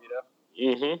shop, you know?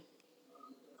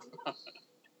 Mm-hmm.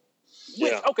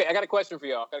 Wait, Yeah. okay, I got a question for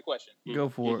y'all. Go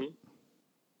for it.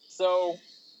 So,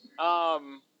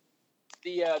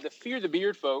 the Fear the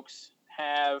Beard folks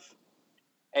have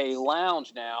a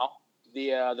lounge now,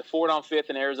 the Ford on 5th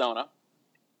in Arizona.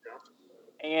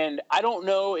 And I don't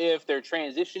know if they're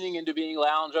transitioning into being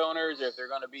lounge owners or if they're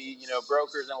going to be, you know,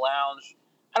 brokers and lounge.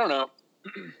 I don't know.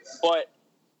 But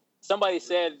somebody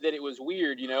said that it was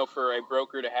weird, you know, for a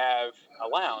broker to have a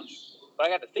lounge. But I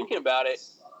got to thinking about it.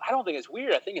 I don't think it's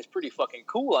weird. I think it's pretty fucking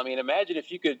cool. I mean, imagine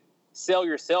if you could sell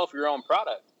yourself your own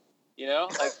product. You know,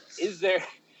 like, is there,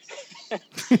 all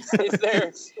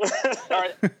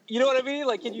right, you know what I mean?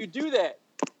 Like, can you do that?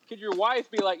 Could your wife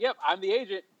be like, yep, I'm the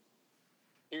agent.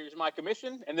 Here's my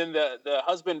commission. And then the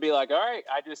husband be like, all right,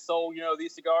 I just sold, you know,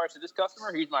 these cigars to this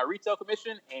customer. Here's my retail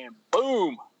commission. And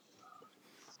boom.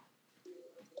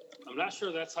 I'm not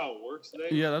sure that's how it works today.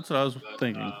 Yeah, that's what I was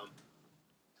thinking.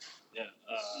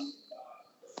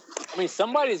 I mean,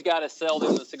 somebody's got to sell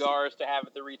them the cigars to have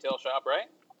at the retail shop, right?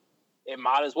 It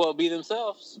might as well be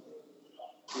themselves.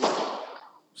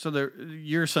 So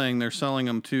you're saying they're selling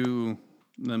them to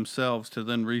themselves to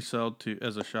then resell to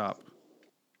as a shop?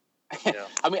 Yeah.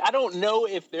 I mean, I don't know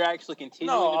if they're actually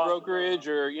continuing the brokerage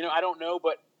or, you know, I don't know.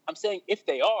 But I'm saying if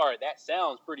they are, that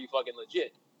sounds pretty fucking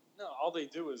legit. No, all they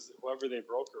do is whoever they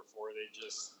broker for, they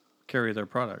just carry their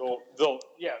product. They'll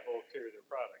carry their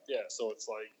product. Yeah, so it's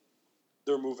like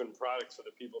they're moving products for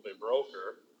the people they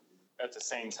broker at the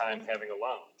same time having a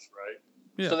lounge, right?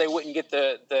 Yeah. So they wouldn't get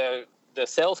the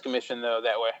sales commission though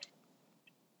that way.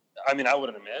 I mean, I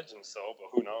wouldn't imagine so, but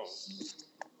who knows?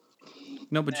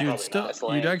 No, but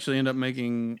you'd actually end up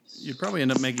making. You'd probably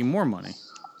end up making more money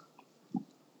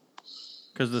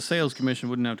because the sales commission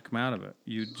wouldn't have to come out of it.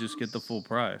 You'd just get the full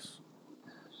price.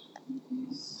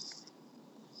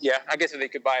 Yeah, I guess if they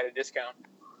could buy at a discount.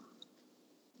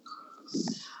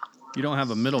 You don't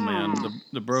have a middleman,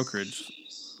 the brokerage,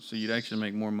 so you'd actually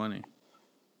make more money.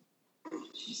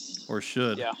 Or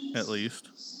should, at least.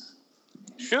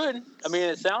 Should. I mean,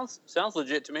 it sounds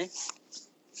legit to me.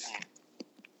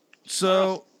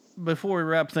 So, before we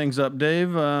wrap things up,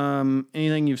 Dave,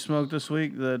 anything you've smoked this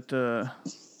week that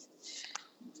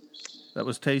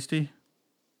was tasty?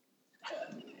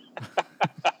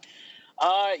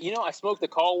 I smoked the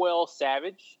Caldwell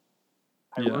Savage.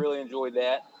 I Yeah. really enjoyed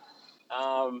that.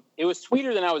 It was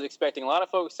sweeter than I was expecting. A lot of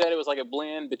folks said it was like a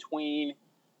blend between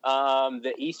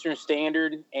the Eastern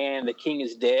Standard and the King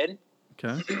is Dead.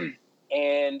 Okay.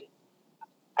 And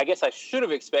I guess I should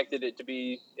have expected it to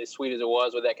be as sweet as it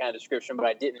was with that kind of description, but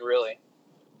I didn't really.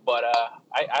 But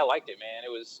I liked it, man. It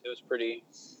was pretty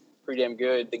damn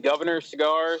good. The Governor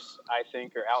cigars, I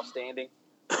think, are outstanding.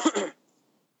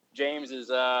 James is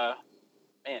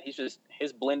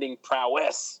his blending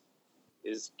prowess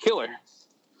is killer.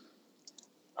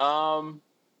 And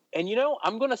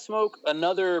I'm gonna smoke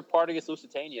another Partagas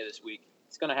Lusitania this week.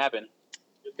 It's gonna happen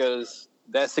because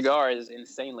that cigar is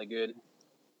insanely good.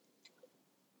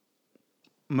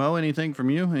 Mo, anything from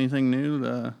you? Anything new?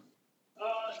 Not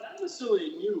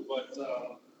necessarily new, but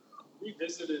we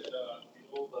visited the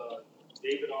old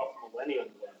Davidoff Millennium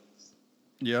blends.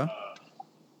 Yeah.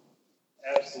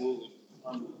 Absolutely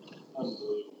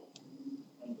unbelievable.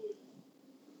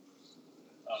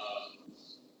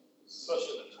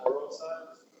 Especially the Toro side.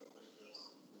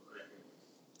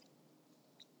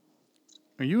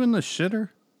 Are you in the shitter?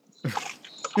 No,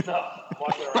 I'm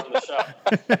walking around the shop.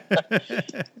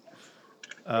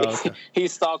 Oh, okay.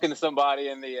 He's stalking somebody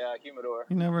in the humidor.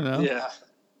 You never know. Yeah.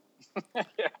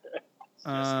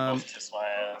 Kiss my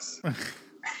ass.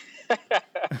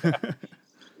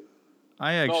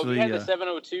 I actually. Have you had the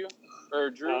 702? Or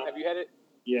Drew, have you had it?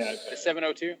 Yeah. The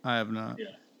 702? I have not. Yeah.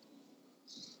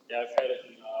 Yeah, I've had it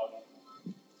in the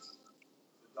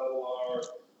double R.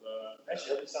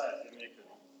 Actually, every size they make it.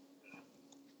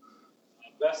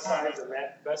 Best size in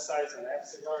that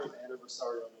cigar is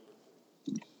Anniversario number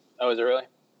 2. Oh, is it really?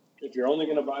 If you're only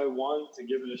going to buy one to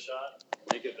give it a shot,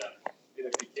 make it that. And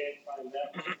if you can't find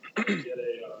that,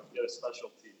 get a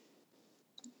specialty.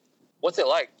 What's it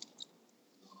like?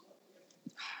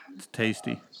 It's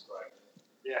tasty.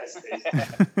 Yeah, it's tasty.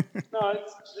 No,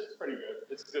 it's pretty good.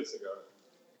 It's a good cigar.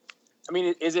 I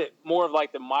mean, is it more of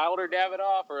like the milder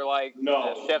Davidoff or like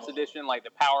No, the Chef's Edition, like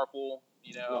the powerful,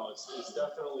 No, it's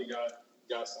definitely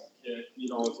got some kick.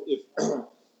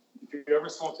 If you ever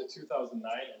smoked a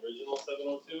 2009 original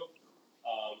 702,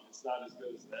 it's not as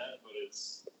good as that, but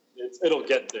it'll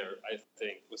get there, I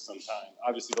think, with some time.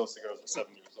 Obviously, those cigars are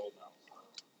 7 years old now.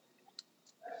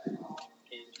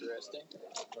 Interesting.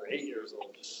 Or 8 years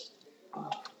old.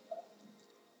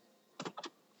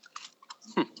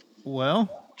 Well.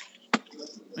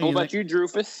 What about you,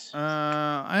 Drufus?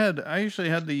 I actually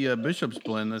had the Bishop's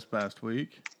blend this past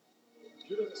week.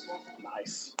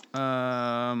 Nice.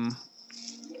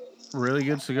 Really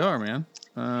good cigar, man.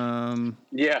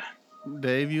 Yeah.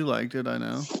 Dave, you liked it, I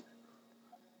know.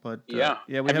 But yeah.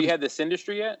 Have you had this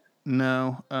industry yet?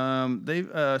 No.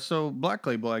 So Black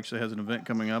Label actually has an event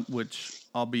coming up, which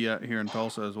I'll be at here in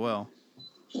Tulsa as well.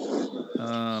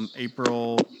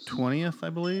 April 20th, I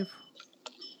believe.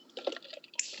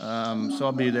 So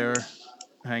I'll be there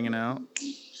hanging out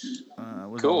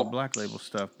with all the Black Label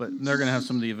stuff. But they're going to have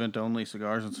some of the event-only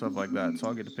cigars and stuff like that, so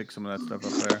I'll get to pick some of that stuff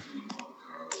up there.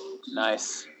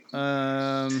 Nice.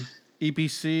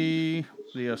 EPC,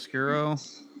 the Oscuro.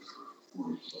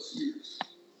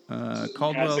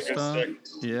 Caldwell stuff.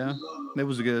 Yeah, it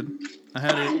was good. I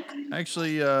had it.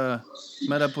 Actually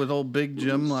met up with old Big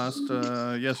Jim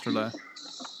yesterday.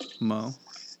 Mo.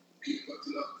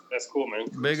 That's cool, man.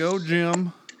 Big old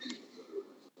Jim.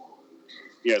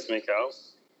 You guys make out?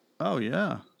 Oh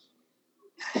yeah.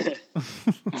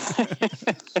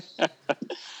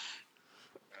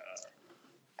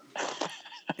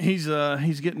 He's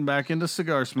getting back into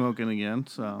cigar smoking again,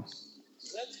 so.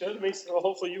 That's good. Well,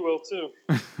 hopefully you will too.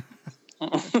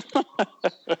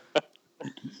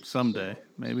 Someday,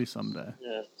 maybe someday.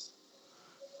 Yeah.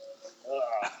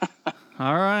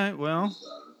 All right. Well,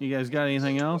 you guys got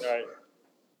anything else? All right.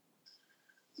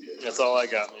 That's all I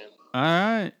got, man. All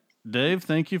right, Dave.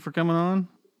 Thank you for coming on.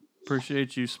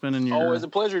 Appreciate you spending your always a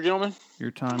pleasure, gentlemen. Your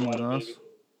time with us. Baby.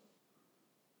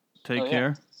 Take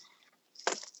care.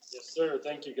 Yes, sir.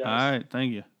 Thank you, guys. All right.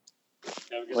 Thank you.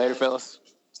 Have a good Later, night. fellas.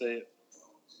 See you.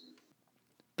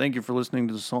 Thank you for listening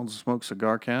to the Sultans Smoke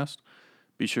Cigar Cast.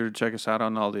 Be sure to check us out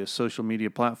on all the social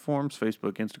media platforms,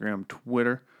 Facebook, Instagram,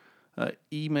 Twitter.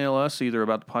 Email us either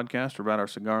about the podcast or about our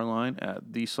cigar line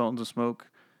at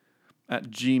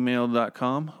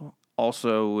thesultansofsmoke@gmail.com.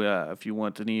 Also, if you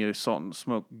want any Sultan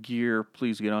Smoke gear,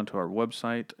 please get onto our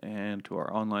website and to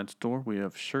our online store. We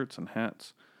have shirts and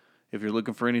hats. If you're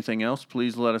looking for anything else,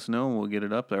 please let us know and we'll get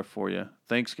it up there for you.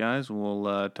 Thanks, guys.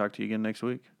 We'll talk to you again next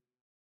week.